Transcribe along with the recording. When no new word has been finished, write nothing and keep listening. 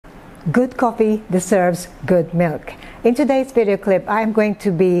Good coffee deserves good milk. In today's video clip, I am going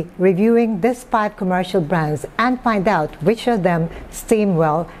to be reviewing these 5 commercial brands and find out which of them steam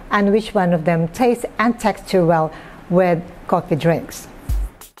well and which one of them tastes and texture well with coffee drinks.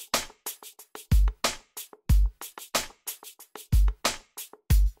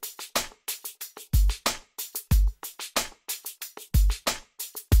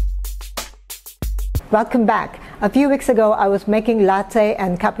 Welcome back. A few weeks ago, I was making latte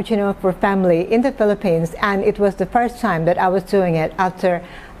and cappuccino for family in the Philippines, and it was the first time that I was doing it after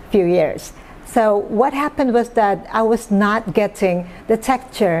a few years. So what happened was that I was not getting the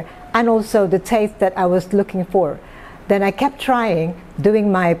texture and also the taste that I was looking for. Then I kept trying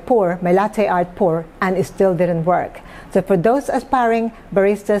doing my latte art pour, and it still didn't work. So for those aspiring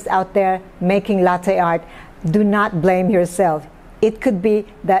baristas out there making latte art, do not blame yourself. It could be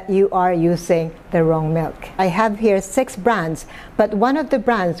that you are using the wrong milk. I have here 6 brands, but one of the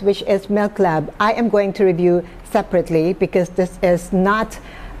brands, which is Milk Lab, I am going to review separately because this is not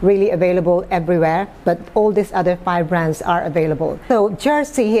really available everywhere, but all these other 5 brands are available. So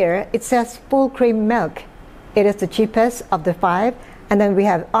Jersey here, it says full cream milk. It is the cheapest of the 5. And then we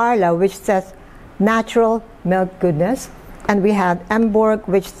have Arla, which says natural milk goodness. And we have Emborg,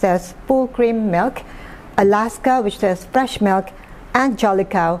 which says full cream milk. Alaska, which says fresh milk. And Jolly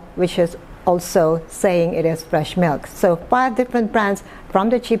Cow, which is also saying it is fresh milk. So 5 different brands from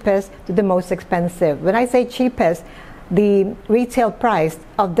the cheapest to the most expensive. When I say cheapest, the retail price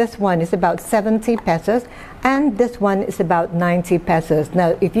of this one is about 70 pesos and this one is about 90 pesos.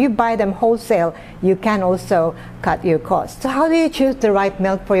 Now, if you buy them wholesale, you can also cut your costs. So how do you choose the right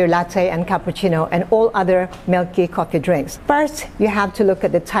milk for your latte and cappuccino and all other milky coffee drinks? First, you have to look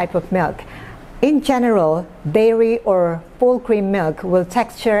at the type of milk. In general, dairy or full cream milk will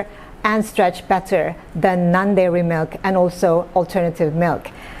texture and stretch better than non-dairy milk and also alternative milk.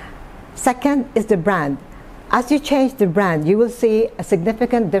 Second is the brand. As you change the brand, you will see a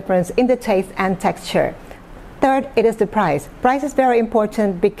significant difference in the taste and texture. Third, it is the price. Price is very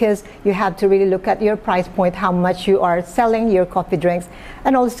important because you have to really look at your price point, how much you are selling your coffee drinks,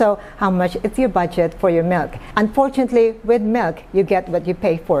 and also how much is your budget for your milk. Unfortunately, with milk, you get what you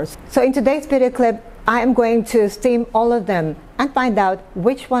pay for. So in today's video clip, I am going to steam all of them and find out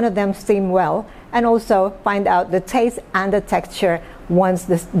which one of them steam well, and also find out the taste and the texture once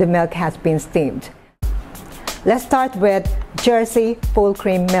the milk has been steamed. Let's start with Jersey full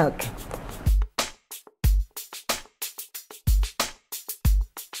cream milk.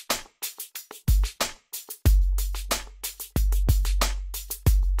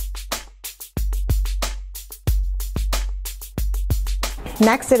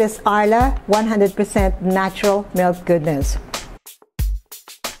 Next, it is Arla 100% natural milk goodness.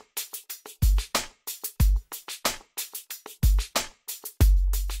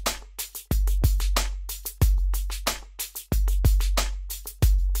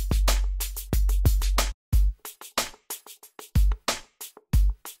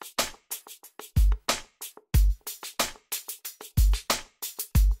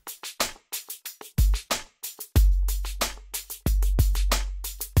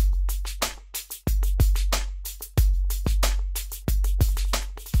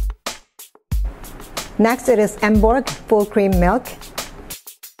 Next, it is Emborg full cream milk.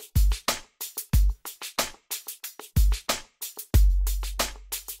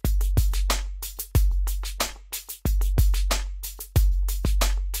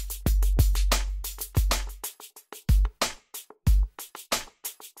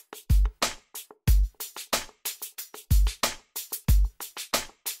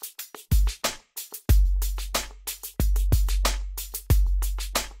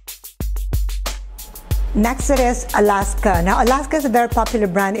 Next, it is Alaska. Now, Alaska is a very popular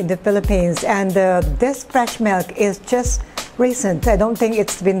brand in the Philippines, and this fresh milk is just recent. I don't think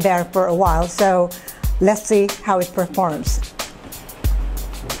it's been there for a while, so let's see how it performs.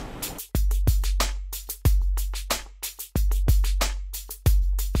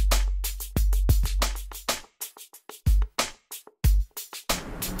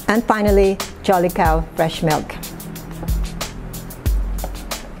 And finally, Jolly Cow fresh milk.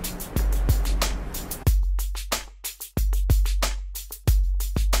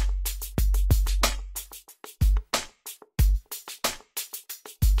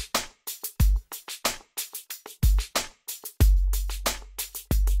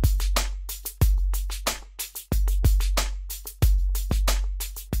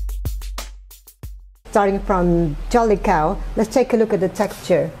 Starting from Jolly Cow, let's take a look at the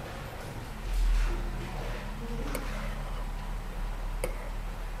texture.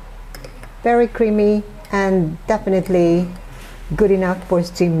 Very creamy and definitely good enough for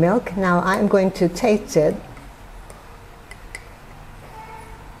steamed milk. Now I'm going to taste it.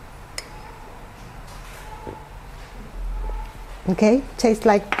 Okay, tastes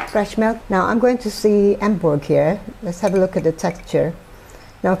like fresh milk. Now I'm going to see Emborg here. Let's have a look at the texture.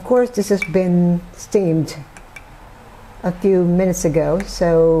 Now of course this has been steamed a few minutes ago,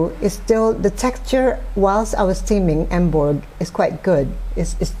 so it's still, the texture whilst I was steaming Emborg is quite good.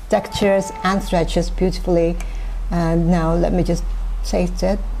 It textures and stretches beautifully. And now let me just taste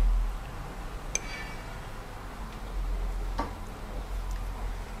it.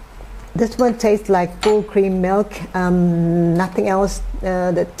 This one tastes like full cream milk, nothing else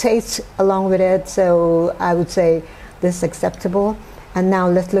that tastes along with it, so I would say this is acceptable. And now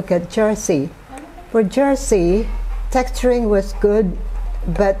let's look at Jersey. For Jersey, texturing was good,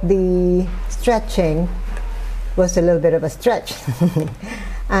 but the stretching was a little bit of a stretch.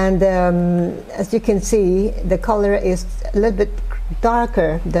 And as you can see, the color is a little bit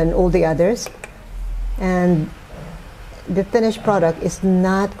darker than all the others. And the finished product is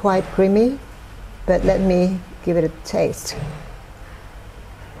not quite creamy, but let me give it a taste.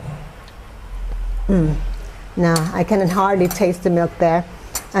 Now I can hardly taste the milk there.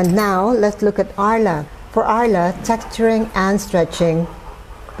 And now let's look at Arla. For Arla, texturing and stretching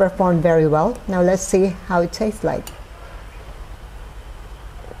performed very well. Now let's see how it tastes like.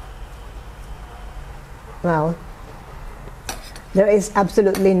 Well, there is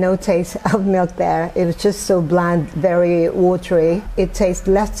absolutely no taste of milk there. It was just so bland, very watery. It tastes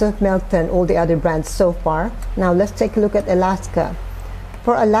less of milk than all the other brands so far. Now let's take a look at Alaska.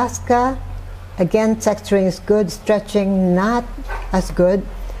 For Alaska, again, texturing is good, stretching not as good,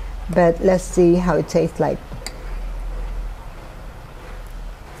 but let's see how it tastes like.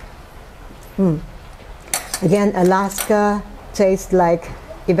 Again, Alaska tastes like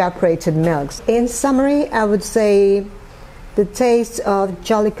evaporated milks. In summary, I would say the taste of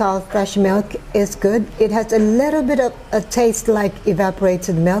Jolly Cow fresh milk is good. It has a little bit of a taste like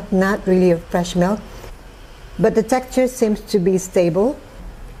evaporated milk, not really a fresh milk, but the texture seems to be stable.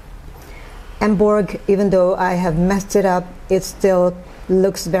 Emborg, even though I have messed it up, it still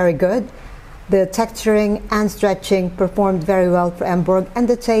looks very good. The texturing and stretching performed very well for Emborg, and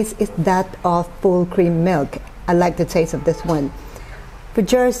the taste is that of full cream milk. I like the taste of this one. For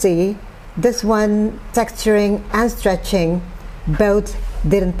Jersey, this one, texturing and stretching both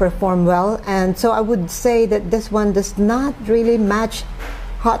didn't perform well, and so I would say that this one does not really match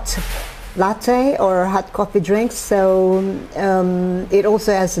hot latte or hot coffee drinks. So it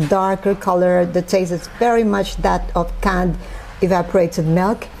also has a darker color. The taste is very much that of canned evaporated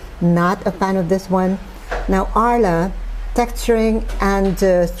milk. Not a fan of this one. Now Arla, texturing and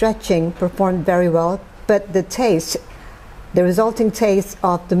stretching performed very well, but the taste, the resulting taste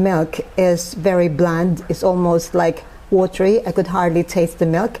of the milk is very bland. It's almost like watery. I could hardly taste the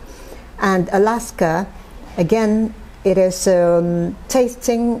milk. And Alaska, again, it is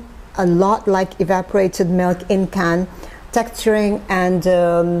tasting a lot like evaporated milk in can. Texturing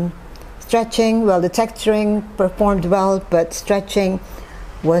and stretching, well, the texturing performed well, but stretching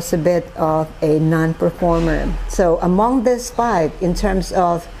was a bit of a non-performer. So among these five, in terms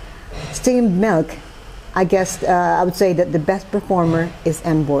of steamed milk, I guess I would say that the best performer is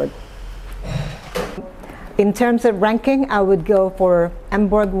Emborg. In terms of ranking, I would go for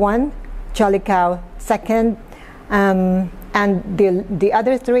Emborg 1, Jolly Cow 2nd, and the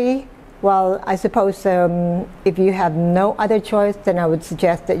other three, well, I suppose if you have no other choice, then I would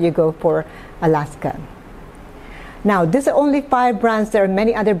suggest that you go for Alaska. Now, these are only 5 brands. There are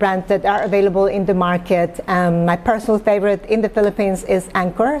many other brands that are available in the market. My personal favorite in the Philippines is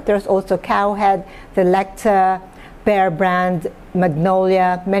Anchor. There's also Cowhead, Selecta, Bear brand,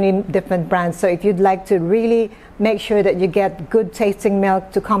 Magnolia, many different brands. So if you'd like to really make sure that you get good tasting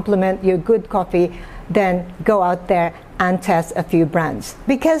milk to complement your good coffee, then go out there and test a few brands.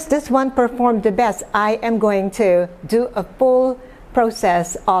 Because this one performed the best, I am going to do a full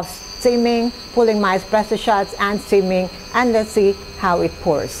process of steaming, pulling my espresso shots and steaming, and let's see how it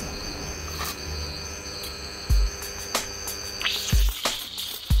pours.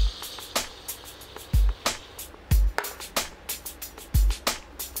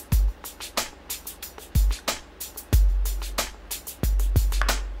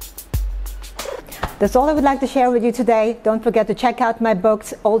 That's all I would like to share with you today. Don't forget to check out my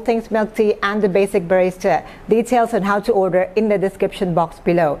books, All Things Milk Tea and The Basic Barista. Details on how to order in the description box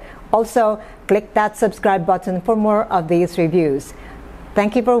below. Also, click that subscribe button for more of these reviews.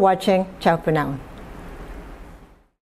 Thank you for watching. Ciao for now.